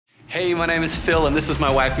Hey, my name is Phil, and this is my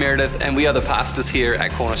wife Meredith, and we are the pastors here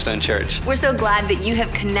at Cornerstone Church. We're so glad that you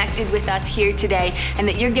have connected with us here today and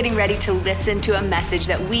that you're getting ready to listen to a message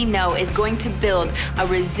that we know is going to build a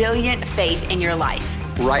resilient faith in your life.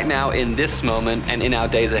 Right now, in this moment and in our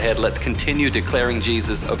days ahead, let's continue declaring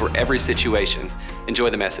Jesus over every situation. Enjoy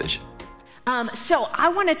the message. So I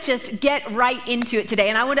want to just get right into it today.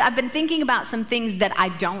 And I've been thinking about some things that I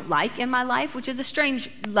don't like in my life, which is a strange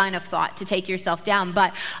line of thought to take yourself down.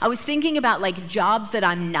 But I was thinking about like jobs that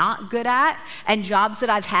I'm not good at and jobs that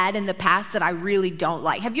I've had in the past that I really don't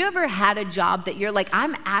like. Have you ever had a job that you're like,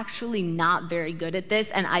 I'm actually not very good at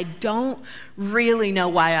this and I don't really know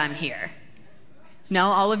why I'm here? No,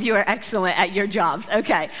 all of you are excellent at your jobs.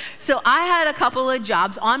 Okay, so I had a couple of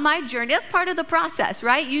jobs on my journey. That's part of the process,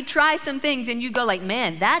 right? You try some things and you go like,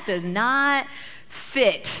 man, that does not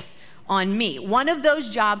fit on me. One of those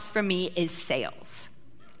jobs for me is sales.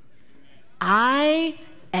 I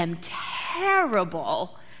am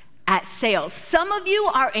terrible at sales. Some of you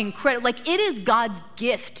are incredible. Like, it is God's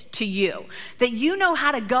gift to you that you know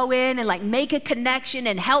how to go in and like make a connection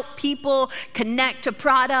and help people connect to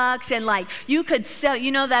products. And like you could sell,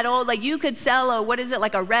 you know, that old, like you could sell a, what is it,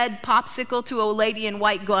 like a red popsicle to a lady in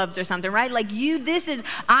white gloves or something, right? Like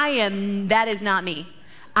that is not me.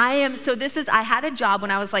 I had a job when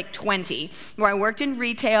I was like 20 where I worked in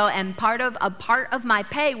retail, and a part of my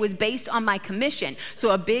pay was based on my commission.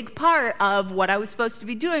 So a big part of what I was supposed to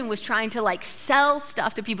be doing was trying to like sell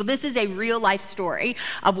stuff to people. This is a real life story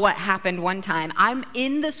of what happened one time. I'm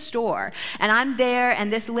in the store and I'm there, and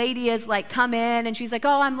this lady is like, come in, and she's like,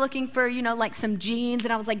 oh, I'm looking for, like some jeans.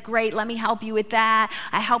 And I was like, great, let me help you with that.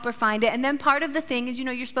 I help her find it. And then part of the thing is,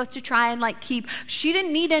 you're supposed to try and like she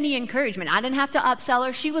didn't need any encouragement. I didn't have to upsell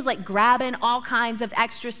her. She was like grabbing all kinds of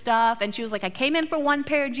extra stuff, and she was like, I came in for one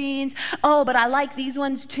pair of jeans. Oh, but I like these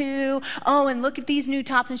ones too. Oh, and look at these new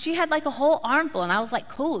tops. And she had like a whole armful, and I was like,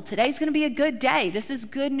 cool, today's gonna be a good day. This is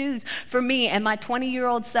good news for me and my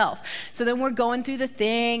 20-year-old self. So then we're going through the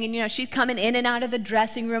thing, and she's coming in and out of the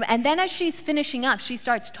dressing room, and then as she's finishing up, she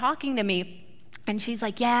starts talking to me. And she's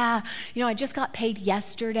like, yeah, I just got paid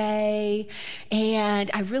yesterday, and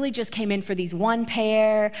I really just came in for these one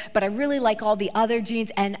pair, but I really like all the other jeans.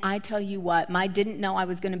 And I tell you what, my didn't know I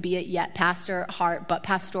was going to be it yet pastor heart, but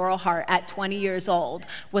pastoral heart at 20 years old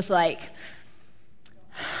was like,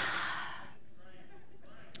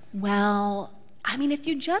 well, if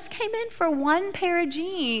you just came in for one pair of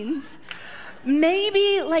jeans,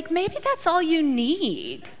 maybe that's all you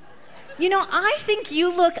need. I think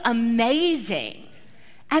you look amazing.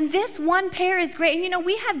 And this one pair is great. And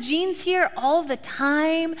we have jeans here all the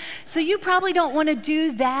time, so you probably don't want to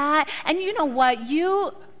do that. And you know what?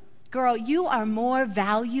 Girl, you are more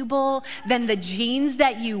valuable than the jeans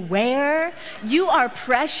that you wear. You are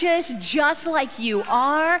precious just like you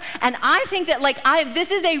are. And I think that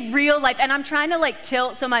this is a real life, and I'm trying to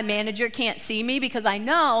tilt so my manager can't see me, because I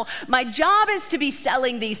know my job is to be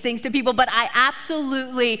selling these things to people, but I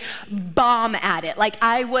absolutely bomb at it.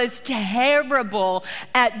 I was terrible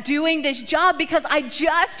at doing this job because I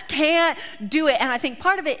just can't do it. And I think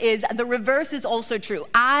part of it is the reverse is also true.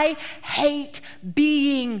 I hate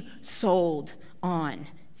being sold on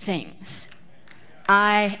things.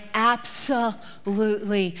 I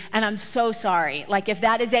absolutely, and I'm so sorry. If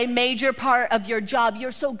that is a major part of your job,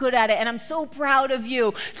 you're so good at it, and I'm so proud of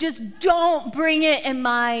you. Just don't bring it in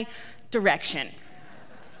my direction.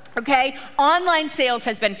 Okay, online sales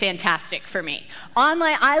has been fantastic for me.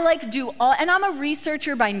 Online, I and I'm a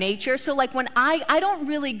researcher by nature, so when I don't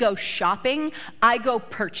really go shopping, I go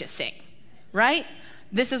purchasing, right?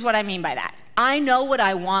 This is what I mean by that. I know what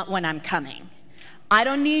I want when I'm coming. I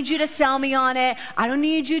don't need you to sell me on it. I don't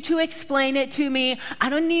need you to explain it to me. I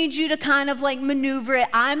don't need you to kind of maneuver it.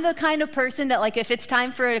 I'm the kind of person that if it's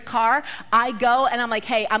time for a car, I go and I'm like,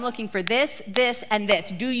 hey, I'm looking for this, this, and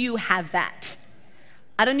this. Do you have that?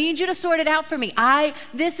 I don't need you to sort it out for me.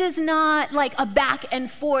 This is not a back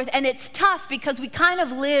and forth, and it's tough because we kind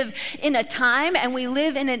of live in a time and we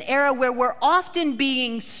live in an era where we're often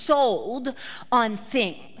being sold on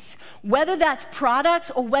things. Whether that's products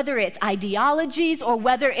or whether it's ideologies or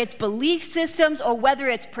whether it's belief systems or whether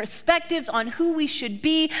it's perspectives on who we should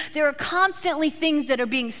be, there are constantly things that are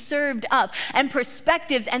being served up, and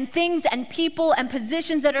perspectives and things and people and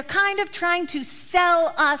positions that are kind of trying to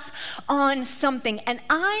sell us on something. And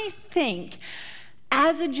I think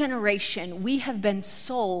as a generation, we have been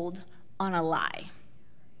sold on a lie.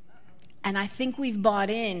 And I think we've bought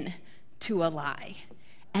in to a lie.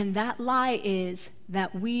 And that lie is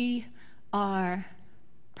that we are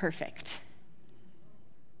perfect.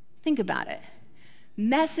 Think about it.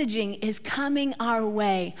 Messaging is coming our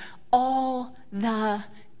way all the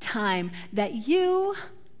time that you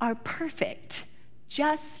are perfect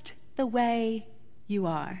just the way you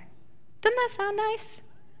are. Doesn't that sound nice?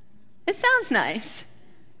 It sounds nice.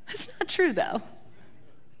 It's not true, though.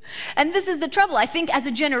 And this is the trouble. I think as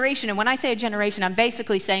a generation, and when I say a generation, I'm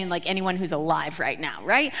basically saying like anyone who's alive right now,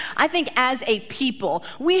 right? I think as a people,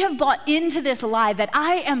 we have bought into this lie that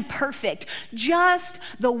I am perfect just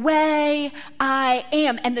the way I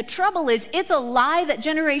am. And the trouble is, it's a lie that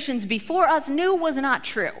generations before us knew was not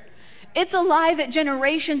true. It's a lie that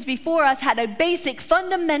generations before us had a basic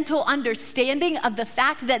fundamental understanding of the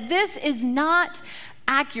fact that this is not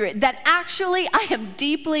accurate, that actually I am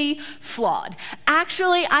deeply flawed.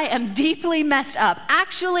 Actually, I am deeply messed up.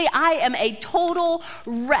 Actually, I am a total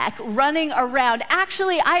wreck running around.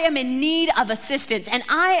 Actually, I am in need of assistance and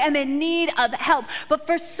I am in need of help. But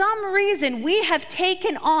for some reason, we have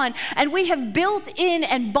taken on and we have built in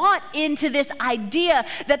and bought into this idea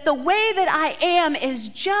that the way that I am is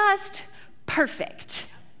just perfect.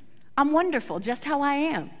 I'm wonderful just how I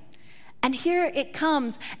am. And here it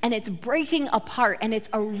comes, and it's breaking apart, and it's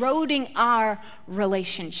eroding our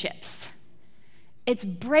relationships. It's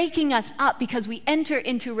breaking us up because we enter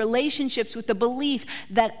into relationships with the belief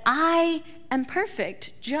that I am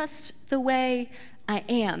perfect just the way I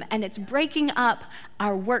am. And it's breaking up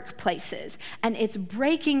our workplaces, and it's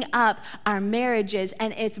breaking up our marriages,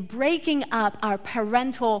 and it's breaking up our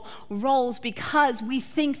parental roles because we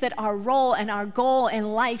think that our role and our goal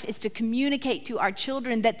in life is to communicate to our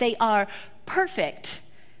children that they are perfect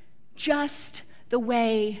just the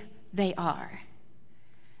way they are.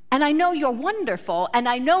 And I know you're wonderful, and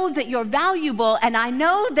I know that you're valuable, and I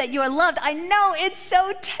know that you're loved. I know it's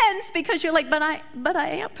so tense because you're like, but I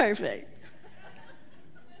am perfect.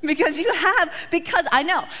 Because I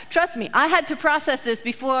know, trust me, I had to process this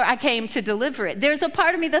before I came to deliver it. There's a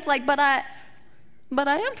part of me that's like, but I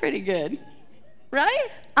am pretty good, right?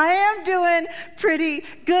 I am doing pretty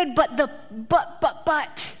good, but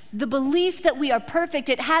the belief that we are perfect,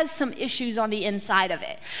 it has some issues on the inside of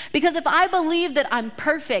it. Because if I believe that I'm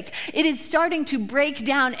perfect, it is starting to break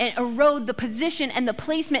down and erode the position and the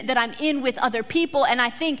placement that I'm in with other people. And I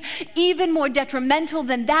think even more detrimental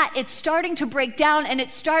than that, it's starting to break down and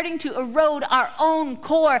it's starting to erode our own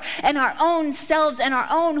core and our own selves and our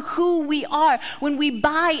own who we are when we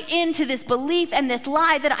buy into this belief and this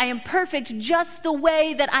lie that I am perfect just the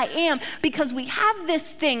way that I am, because we have this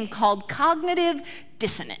thing called cognitive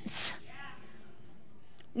dissonance,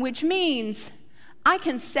 which means I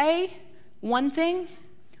can say one thing,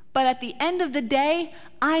 but at the end of the day,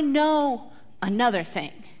 I know another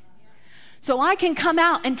thing. So I can come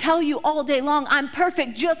out and tell you all day long, I'm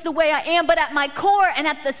perfect just the way I am, but at my core and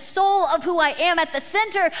at the soul of who I am, at the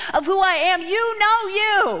center of who I am, you know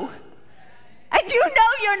you. And you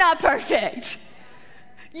know you're not perfect.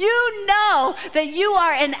 You know that you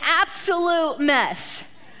are an absolute mess.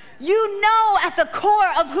 You know at the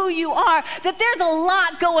core of who you are that there's a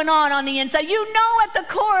lot going on the inside. You know at the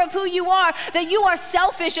core of who you are that you are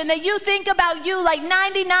selfish and that you think about you like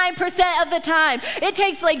 99% of the time. It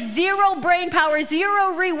takes like zero brain power,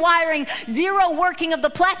 zero rewiring, zero working of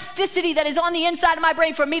the plasticity that is on the inside of my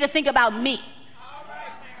brain for me to think about me.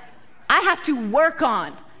 I have to work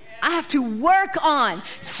on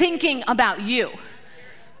thinking about you.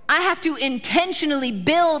 I have to intentionally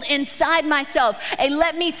build inside myself a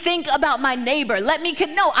let me think about my neighbor.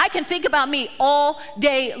 I can think about me all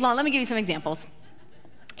day long. Let me give you some examples.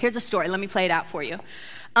 Here's a story. Let me play it out for you.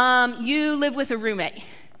 You live with a roommate.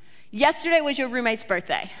 Yesterday was your roommate's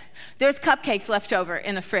birthday. There's cupcakes left over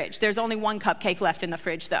in the fridge. There's only one cupcake left in the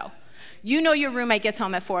fridge, though. You know your roommate gets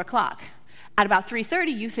home at 4 o'clock. At about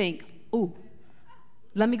 3:30, you think, ooh,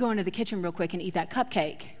 let me go into the kitchen real quick and eat that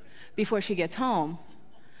cupcake before she gets home.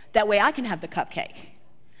 That way I can have the cupcake.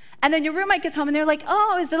 And then your roommate gets home and they're like,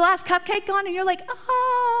 oh, is the last cupcake gone? And you're like,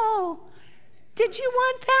 oh, did you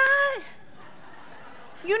want that?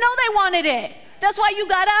 You know they wanted it. That's why you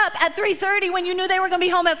got up at 3:30 when you knew they were gonna be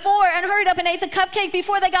home at 4 and hurried up and ate the cupcake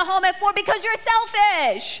before they got home at 4 because you're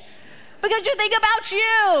selfish. Because you think about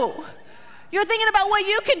you. You're thinking about what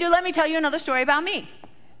you can do. Let me tell you another story about me.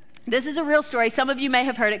 This is a real story. Some of you may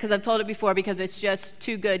have heard it because I've told it before because it's just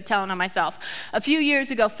too good telling on myself. A few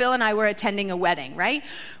years ago, Phil and I were attending a wedding, right?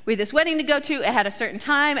 We had this wedding to go to. It had a certain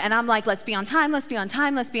time, and I'm like, let's be on time, let's be on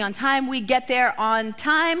time, let's be on time. We get there on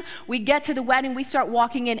time. We get to the wedding. We start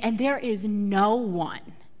walking in, and there is no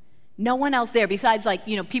one else there besides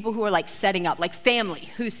people who are like setting up, like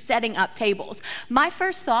family who's setting up tables. My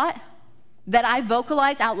first thought that I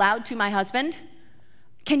vocalized out loud to my husband,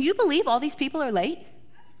 can you believe all these people are late?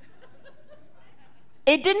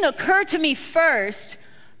 It didn't occur to me first,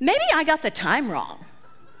 maybe I got the time wrong.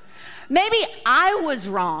 Maybe I was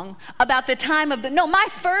wrong about the time of no, my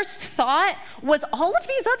first thought was all of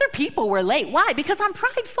these other people were late. Why? Because I'm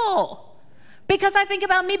prideful. Because I think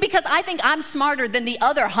about me, because I think I'm smarter than the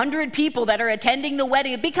other 100 people that are attending the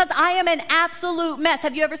wedding, because I am an absolute mess.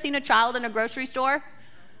 Have you ever seen a child in a grocery store?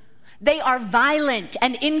 They are violent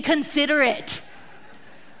and inconsiderate.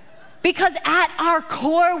 Because at our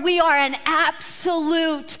core, we are an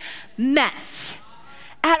absolute mess.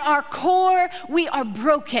 At our core, we are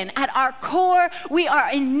broken. At our core, we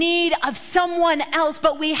are in need of someone else,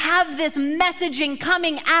 but we have this messaging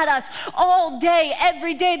coming at us all day,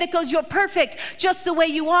 every day that goes, you're perfect just the way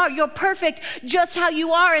you are. You're perfect just how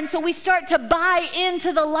you are. And so we start to buy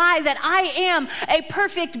into the lie that I am a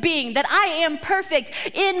perfect being, that I am perfect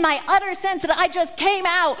in my utter sense, that I just came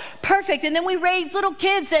out perfect. And then we raise little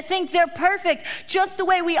kids that think they're perfect just the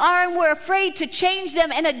way we are, and we're afraid to change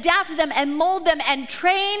them and adapt them and mold them and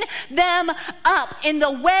train them up in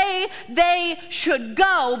the way they should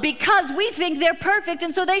go, because we think they're perfect,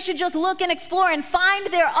 and so they should just look and explore and find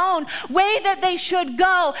their own way that they should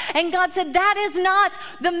go. And God said, that is not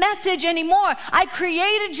the message anymore. I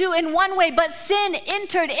created you in one way, but sin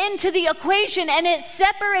entered into the equation and it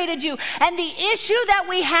separated you. And the issue that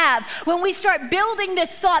we have when we start building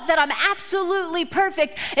this thought that I'm absolutely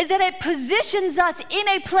perfect is that it positions us in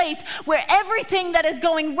a place where everything that is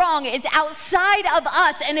going wrong is outside of us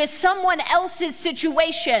and is someone else's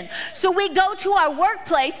situation. So we go to our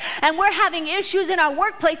workplace and we're having issues in our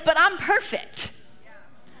workplace, but I'm perfect.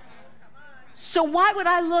 So why would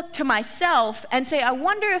I look to myself and say, I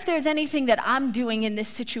wonder if there's anything that I'm doing in this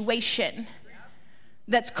situation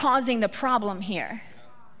that's causing the problem here?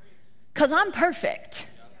 Because I'm perfect.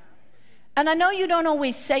 And I know you don't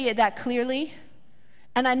always say it that clearly,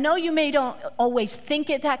 and I know you don't always think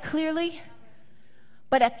it that clearly,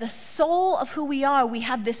 but at the soul of who we are, we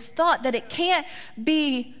have this thought that it can't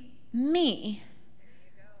be me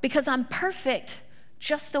because I'm perfect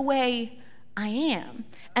just the way I am.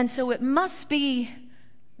 And so it must be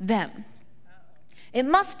them. It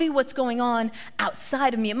must be what's going on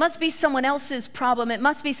outside of me. It must be someone else's problem. It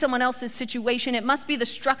must be someone else's situation. It must be the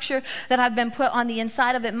structure that I've been put on the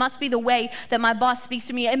inside of. It must be the way that my boss speaks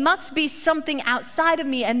to me. It must be something outside of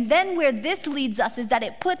me. And then where this leads us is that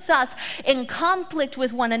it puts us in conflict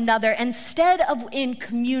with one another instead of in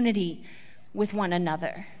community with one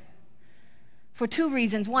another. For two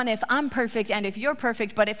reasons. One, if I'm perfect and if you're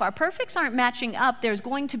perfect, but if our perfects aren't matching up, there's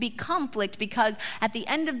going to be conflict, because at the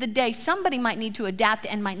end of the day, somebody might need to adapt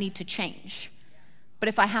and might need to change. But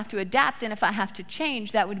if I have to adapt and if I have to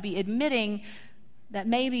change, that would be admitting that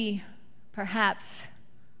maybe, perhaps,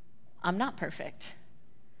 I'm not perfect.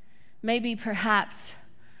 Maybe, perhaps,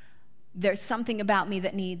 there's something about me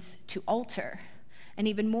that needs to alter. And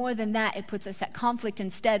even more than that, it puts us at conflict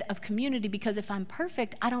instead of community, because if I'm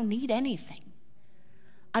perfect, I don't need anything.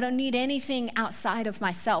 I don't need anything outside of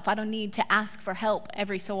myself. I don't need to ask for help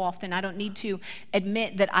every so often. I don't need to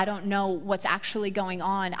admit that I don't know what's actually going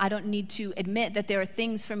on. I don't need to admit that there are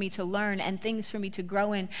things for me to learn and things for me to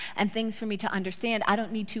grow in and things for me to understand. I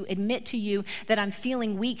don't need to admit to you that I'm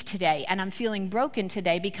feeling weak today and I'm feeling broken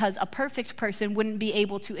today, because a perfect person wouldn't be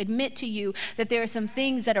able to admit to you that there are some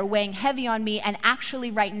things that are weighing heavy on me, and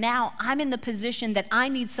actually right now I'm in the position that I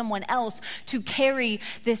need someone else to carry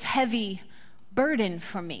this heavy burden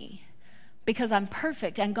for me, because I'm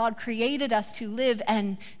perfect and God created us to live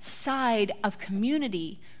inside of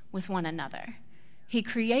community with one another. He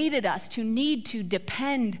created us to need to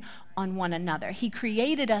depend on one another. He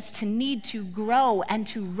created us to need to grow and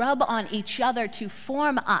to rub on each other to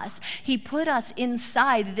form us. He put us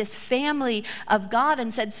inside this family of God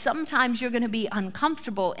and said, sometimes you're going to be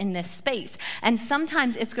uncomfortable in this space, and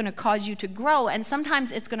sometimes it's going to cause you to grow, and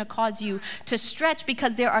sometimes it's going to cause you to stretch,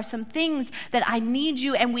 because there are some things that I need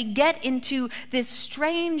you. And we get into this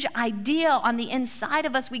strange idea on the inside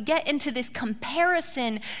of us. We get into this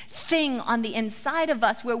comparison thing on the inside of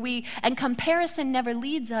us and comparison never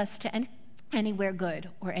leads us to anywhere good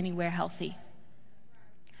or anywhere healthy.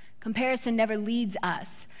 Comparison never leads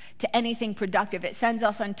us to anything productive. It sends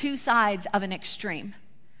us on two sides of an extreme.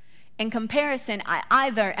 In comparison, I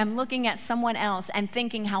either am looking at someone else and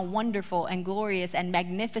thinking how wonderful and glorious and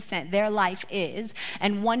magnificent their life is,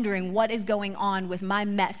 and wondering what is going on with my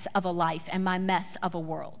mess of a life and my mess of a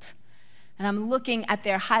world. And I'm looking at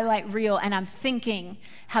their highlight reel and I'm thinking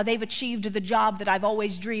how they've achieved the job that I've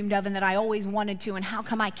always dreamed of and that I always wanted to, and how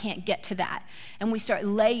come I can't get to that? And we start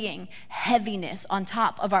laying heaviness on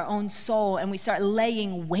top of our own soul, and we start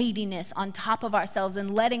laying weightiness on top of ourselves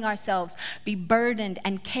and letting ourselves be burdened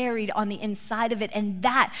and carried on the inside of it. And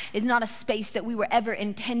that is not a space that we were ever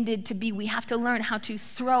intended to be. We have to learn how to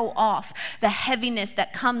throw off the heaviness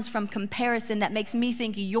that comes from comparison that makes me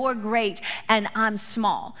think you're great and I'm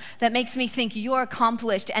small, that makes me think you're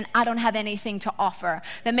accomplished and I don't have anything to offer,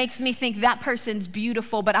 that makes me think that person's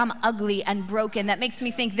beautiful but I'm ugly and broken, that makes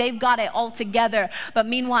me think they've got it all together but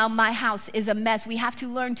meanwhile my house is a mess. We have to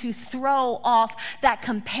learn to throw off that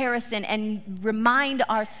comparison and remind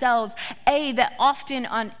ourselves, that often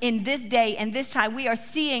in this day and this time we are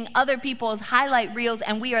seeing other people's highlight reels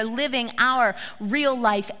and we are living our real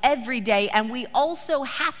life every day. And we also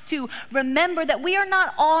have to remember that we are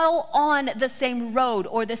not all on the same road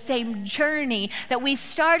or the same journey, that we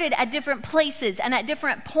started at different places and at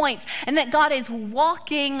different points, and that God is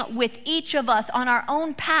walking with each of us on our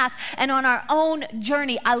own path and on our own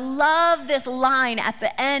journey. I love this line at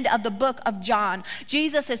the end of the book of John.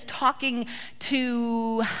 Jesus is talking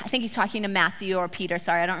to, I think he's talking to Matthew or Peter,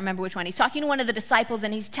 sorry, I don't remember which one. He's talking to one of the disciples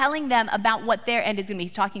and he's telling them about what their end is going to be.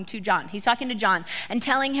 He's talking to John. He's talking to John and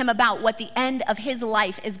telling him about what the end of his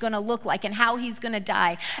life is going to look like and how he's going to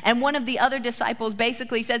die. And one of the other disciples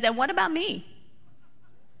basically says, and what about me?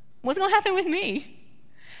 What's going to happen with me?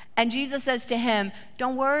 And Jesus says to him,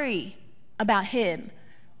 don't worry about him.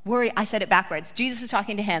 Worry, I said it backwards. Jesus is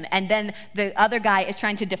talking to him, and then the other guy is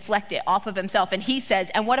trying to deflect it off of himself, and he says,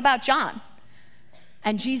 and what about John?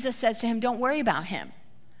 And Jesus says to him, don't worry about him.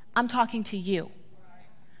 I'm talking to you.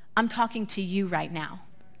 I'm talking to you right now.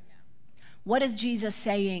 What is Jesus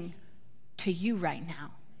saying to you right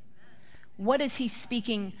now? What is he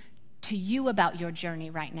speaking to you about your journey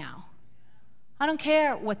right now? I don't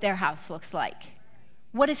care what their house looks like.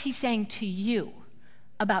 What is he saying to you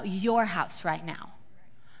about your house right now?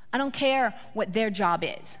 I don't care what their job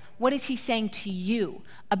is. What is he saying to you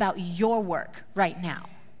about your work right now?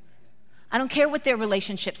 I don't care what their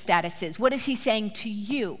relationship status is. What is he saying to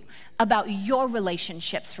you about your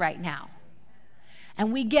relationships right now?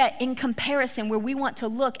 And we get in comparison where we want to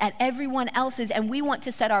look at everyone else's and we want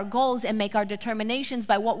to set our goals and make our determinations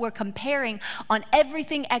by what we're comparing on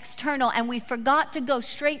everything external. And we forgot to go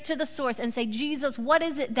straight to the source and say, Jesus, what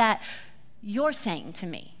is it that you're saying to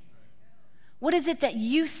me? What is it that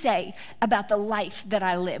you say about the life that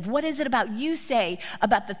I live? What is it about you say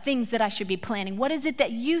about the things that I should be planning? What is it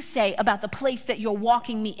that you say about the place that you're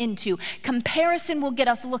walking me into? Comparison will get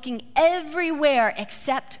us looking everywhere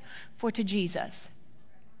except for to Jesus.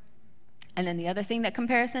 And then the other thing that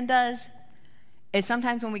comparison does is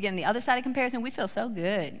sometimes when we get on the other side of comparison, we feel so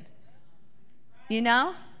good. You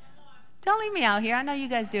know? Don't leave me out here. I know you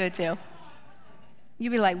guys do it too.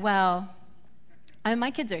 You'd be like, well, I mean,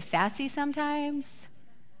 my kids are sassy sometimes,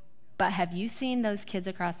 but have you seen those kids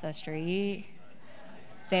across the street?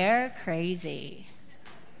 They're crazy,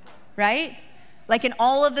 right? Like, and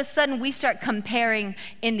all of a sudden we start comparing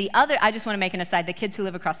in the other, I just want to make an aside, the kids who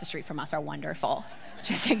live across the street from us are wonderful.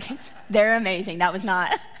 Just in case, they're amazing. That was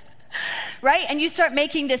not, right? And you start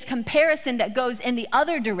making this comparison that goes in the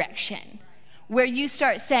other direction, where you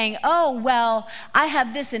start saying, oh, well, I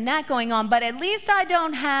have this and that going on, but at least I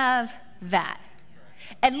don't have that.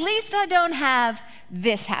 At least I don't have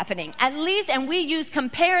this happening. At least, and we use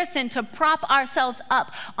comparison to prop ourselves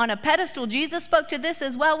up on a pedestal. Jesus spoke to this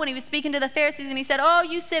as well when he was speaking to the Pharisees, and he said, oh,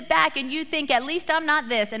 you sit back and you think, at least I'm not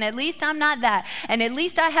this, and at least I'm not that, and at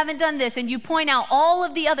least I haven't done this, and you point out all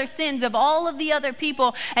of the other sins of all of the other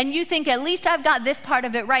people, and you think, at least I've got this part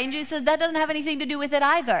of it right. And Jesus says, that doesn't have anything to do with it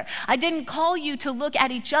either. I didn't call you to look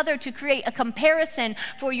at each other to create a comparison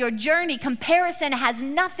for your journey. Comparison has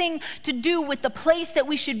nothing to do with the place that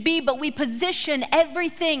we should be, but we position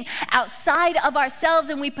everything outside of ourselves,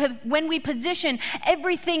 and when we position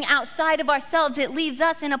everything outside of ourselves, it leaves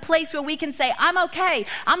us in a place where we can say, I'm okay,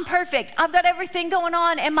 I'm perfect, I've got everything going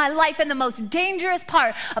on in my life. And the most dangerous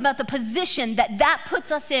part about the position that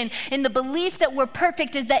puts us in the belief that we're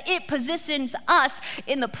perfect, is that it positions us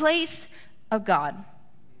in the place of God.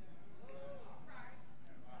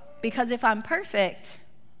 Because if I'm perfect,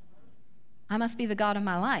 I must be the God of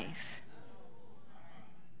my life.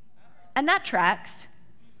 And that tracks,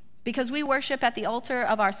 because we worship at the altar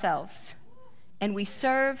of ourselves, and we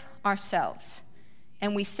serve ourselves,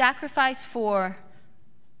 and we sacrifice for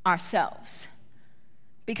ourselves,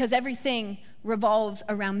 because everything revolves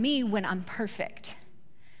around me when I'm perfect.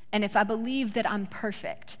 and if I believe that I'm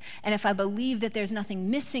perfect, and if I believe that there's nothing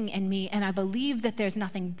missing in me, and I believe that there's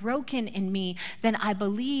nothing broken in me, then I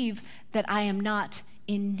believe that I am not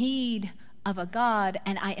in need of a God,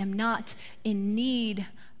 and I am not in need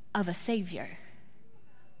of a Savior.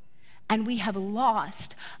 And we have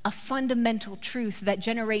lost a fundamental truth that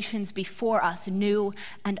generations before us knew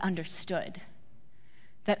and understood,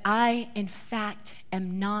 that I, in fact,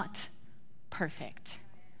 am not perfect.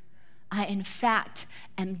 I, in fact,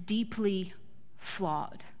 am deeply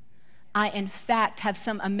flawed. I, in fact, have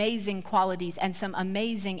some amazing qualities and some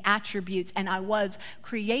amazing attributes, and I was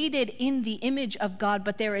created in the image of God,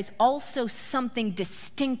 but there is also something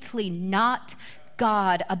distinctly not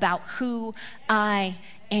God about who I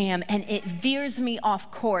am, and it veers me off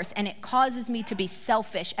course, and it causes me to be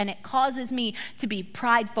selfish, and it causes me to be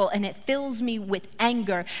prideful, and it fills me with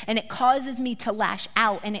anger, and it causes me to lash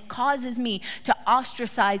out, and it causes me to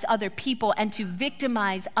ostracize other people and to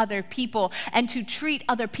victimize other people and to treat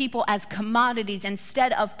other people as commodities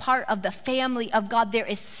instead of part of the family of God. There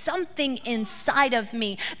is something inside of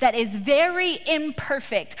me that is very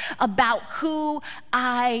imperfect about who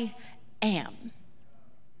I am.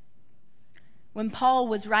 When Paul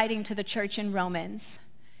was writing to the church in Romans,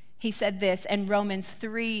 he said this in Romans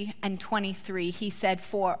 3:23. He said,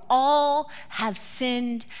 "For all have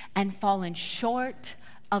sinned and fallen short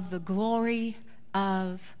of the glory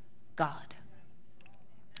of God."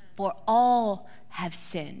 For all have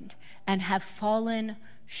sinned and have fallen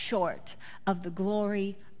short of the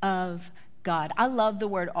glory of God. I love the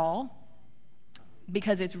word all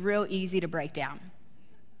because it's real easy to break down.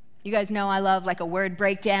 You guys know I love like a word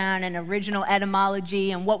breakdown and original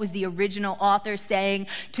etymology and what was the original author saying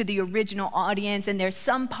to the original audience. And there's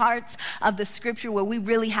some parts of the scripture where we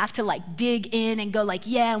really have to like dig in and go like,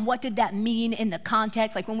 yeah, and what did that mean in the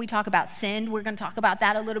context? Like when we talk about sin, we're going to talk about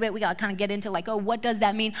that a little bit. We got to kind of get into like, oh, what does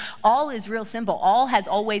that mean? All is real simple. All has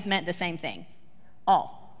always meant the same thing.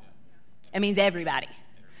 All. It means everybody.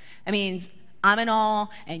 It means I'm in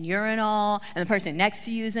all, and you're in all, and the person next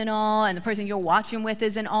to you is in all, and the person you're watching with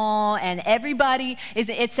is in all, and everybody is,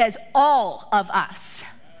 it says all of us.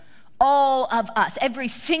 All of us, every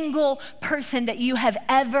single person that you have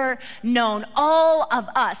ever known, all of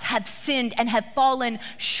us have sinned and have fallen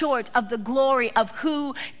short of the glory of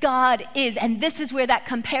who God is. And this is where that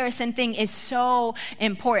comparison thing is so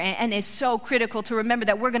important and is so critical to remember,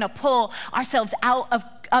 that we're going to pull ourselves out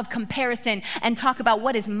of comparison and talk about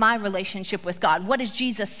what is my relationship with God? What is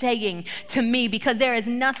Jesus saying to me? Because there is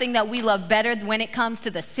nothing that we love better when it comes to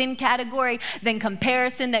the sin category than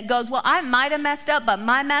comparison that goes, well, I might have messed up, but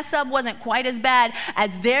my mess up wasn't quite as bad as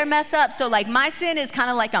their mess up. So like my sin is kind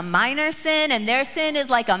of like a minor sin and their sin is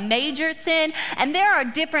like a major sin. And there are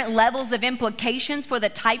different levels of implications for the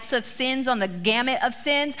types of sins on the gamut of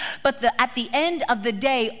sins. But at the end of the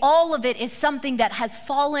day, all of it is something that has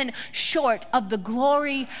fallen short of the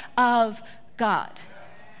glory of God.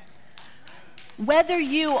 Whether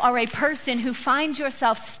you are a person who finds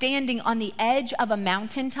yourself standing on the edge of a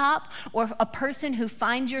mountaintop or a person who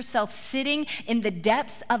finds yourself sitting in the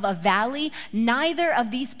depths of a valley, neither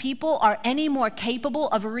of these people are any more capable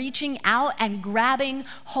of reaching out and grabbing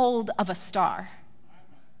hold of a star.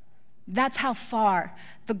 That's how far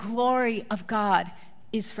the glory of God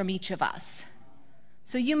is from each of us.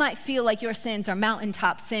 So you might feel like your sins are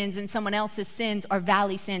mountaintop sins and someone else's sins are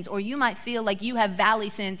valley sins, or you might feel like you have valley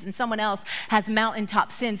sins and someone else has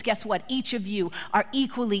mountaintop sins. Guess what? Each of you are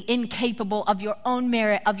equally incapable of your own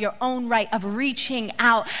merit, of your own right, of reaching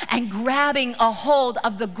out and grabbing a hold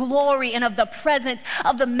of the glory and of the presence,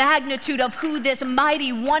 of the magnitude of who this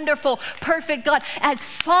mighty, wonderful, perfect God. As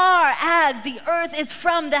far as the earth is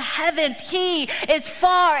from the heavens, He is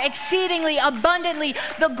far exceedingly abundantly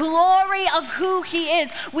the glory of who He is.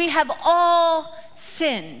 We have all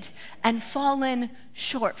sinned and fallen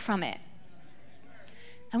short from it.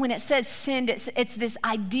 And when it says sinned, it's this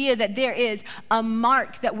idea that there is a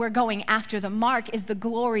mark that we're going after. The mark is the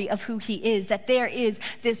glory of who He is, that there is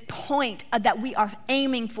this point that we are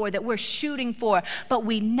aiming for, that we're shooting for, but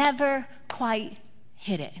we never quite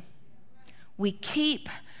hit it. We keep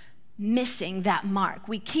missing that mark.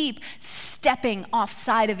 We keep stepping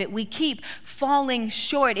offside of it. We keep falling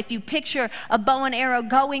short. If you picture a bow and arrow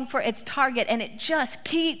going for its target and it just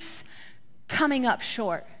keeps coming up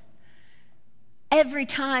short. Every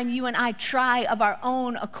time you and I try of our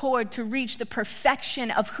own accord to reach the perfection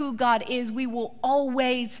of who God is, we will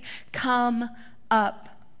always come up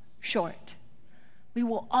short. We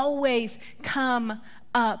will always come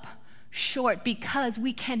up short because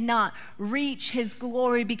we cannot reach His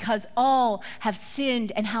glory, because all have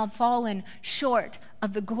sinned and have fallen short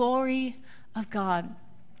of the glory of God.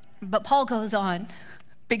 But Paul goes on.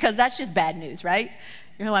 because that's just bad news, right?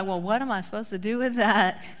 You're like, well, what am I supposed to do with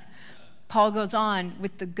that? Paul goes on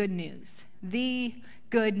with the good news. The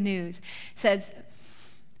good news says,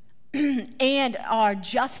 and are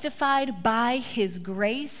justified by his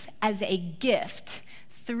grace as a gift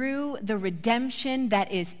through the redemption that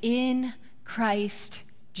is in Christ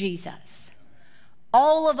Jesus.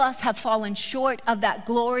 All of us have fallen short of that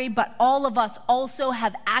glory, but all of us also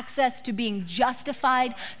have access to being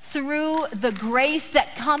justified through the grace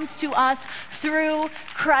that comes to us through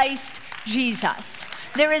Christ Jesus.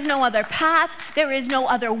 There is no other path, there is no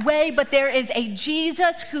other way, but there is a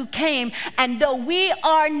Jesus who came, and though we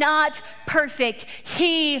are not perfect,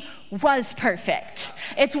 he was perfect.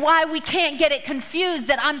 It's why we can't get it confused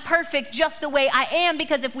that I'm perfect just the way I am,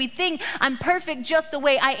 because if we think I'm perfect just the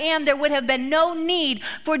way I am, there would have been no need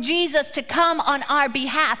for Jesus to come on our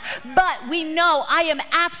behalf. But we know I am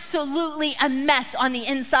absolutely a mess on the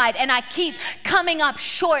inside, and I keep coming up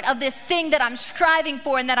short of this thing that I'm striving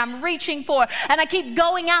for and that I'm reaching for, and I keep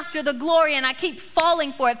going after the glory, and I keep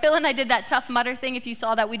falling for it. Phil and I did that Tough Mudder thing. If you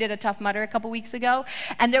saw that, we did a Tough Mudder a couple weeks ago,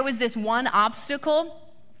 and there was this one obstacle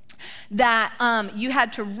that you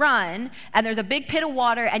had to run, and there's a big pit of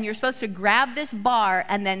water, and you're supposed to grab this bar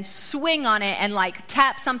and then swing on it and like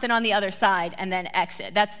tap something on the other side and then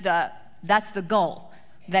exit. That's the goal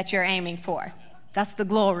that you're aiming for. That's the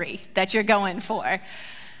glory that you're going for.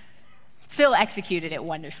 Phil executed it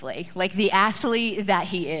wonderfully, like the athlete that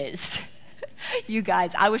he is. You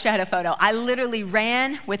guys, I wish I had a photo. I literally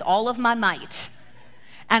ran with all of my might.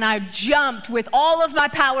 And I jumped with all of my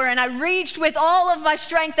power, and I reached with all of my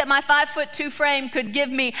strength that my 5'2" frame could give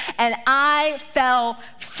me, and I fell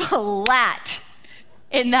flat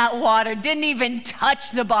in that water, didn't even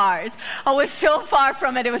touch the bars. I was so far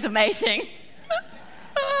from it, it was amazing.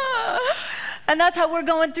 And that's how we're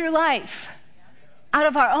going through life. Out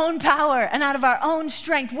of our own power and out of our own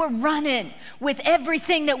strength, we're running with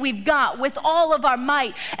everything that we've got, with all of our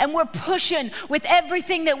might, and we're pushing with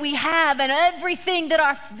everything that we have and everything that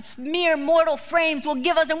our mere mortal frames will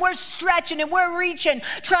give us, and we're stretching and we're reaching,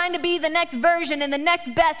 trying to be the next version and the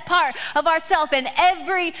next best part of ourselves, and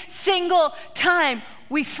every single time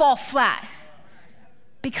we fall flat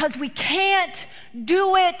because we can't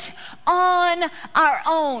do it on our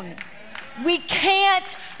own. We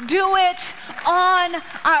can't do it on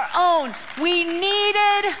our own. We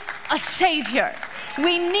needed a Savior.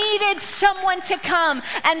 We needed someone to come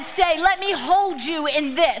and say, let me hold you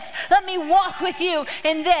in this. Let me walk with you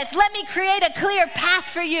in this. Let me create a clear path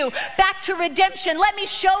for you back to redemption. Let me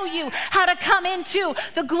show you how to come into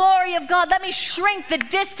the glory of God. Let me shrink the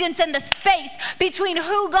distance and the space between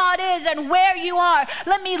who God is and where you are.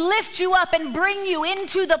 Let me lift you up and bring you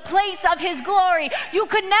into the place of his glory. You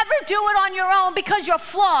could never do it on your own because you're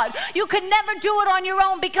flawed. You could never do it on your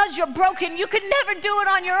own because you're broken. You could never do it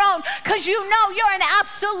on your own because you know you're an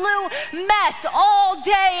absolute mess all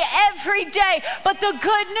day, every day. But the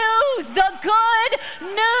good news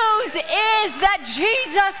is that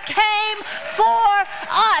Jesus came for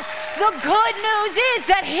us. The good news is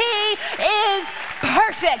that he is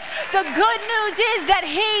perfect. The good news is that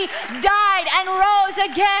he died and rose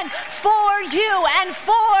again for you and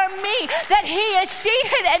for me, that he is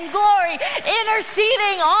seated in glory,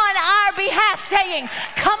 interceding on our behalf, saying,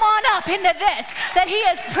 come on up into this, that he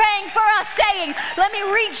is praying for us, saying, let me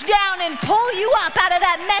reach down and pull you up out of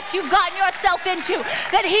that mess you've gotten yourself into,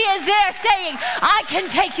 that he is there saying, I can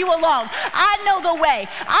take you along. I know the way.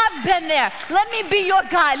 I've been there. Let me be your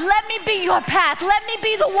guide. Let me be your path. Let me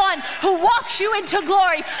be the one who walks you into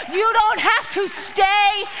glory. You don't have to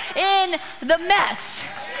stay in the mess.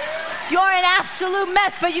 You're an absolute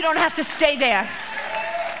mess, but you don't have to stay there.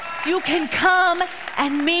 You can come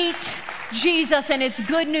and meet Jesus, and it's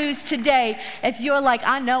good news today if you're like,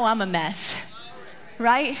 I know I'm a mess,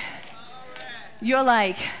 right? You're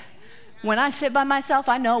like, when I sit by myself,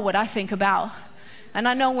 I know what I think about. And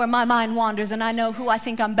I know where my mind wanders, and I know who I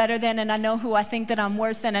think I'm better than, and I know who I think that I'm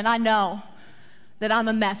worse than, and I know that I'm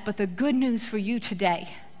a mess. But the good news for you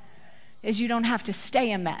today is you don't have to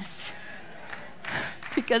stay a mess.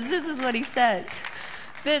 Because this is what he says.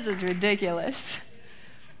 This is ridiculous.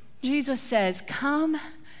 Jesus says, come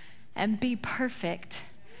and be perfect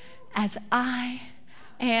as I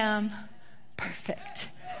am perfect.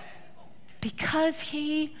 Because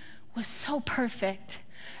he was so perfect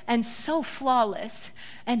and so flawless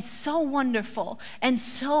and so wonderful and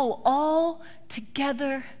so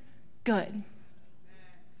altogether good.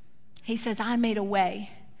 He says, I made a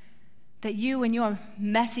way that you and your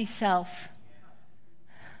messy self,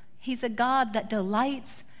 he's a God that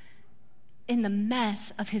delights in the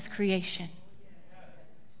mess of his creation.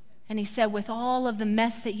 And he said, with all of the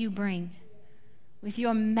mess that you bring, with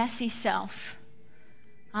your messy self.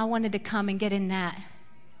 I wanted to come and get in that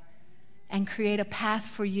and create a path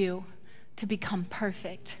for you to become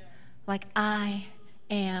perfect, like I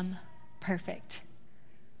am perfect.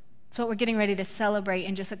 It's what we're getting ready to celebrate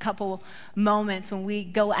in just a couple moments when we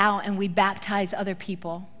go out and we baptize other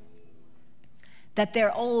people. That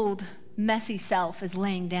their old, messy self is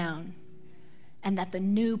laying down, and that the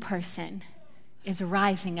new person is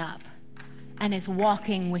rising up and is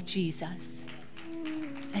walking with Jesus.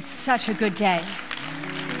 It's such a good day.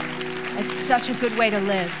 It's such a good way to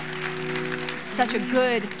live. It's such a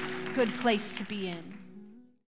good place to be in.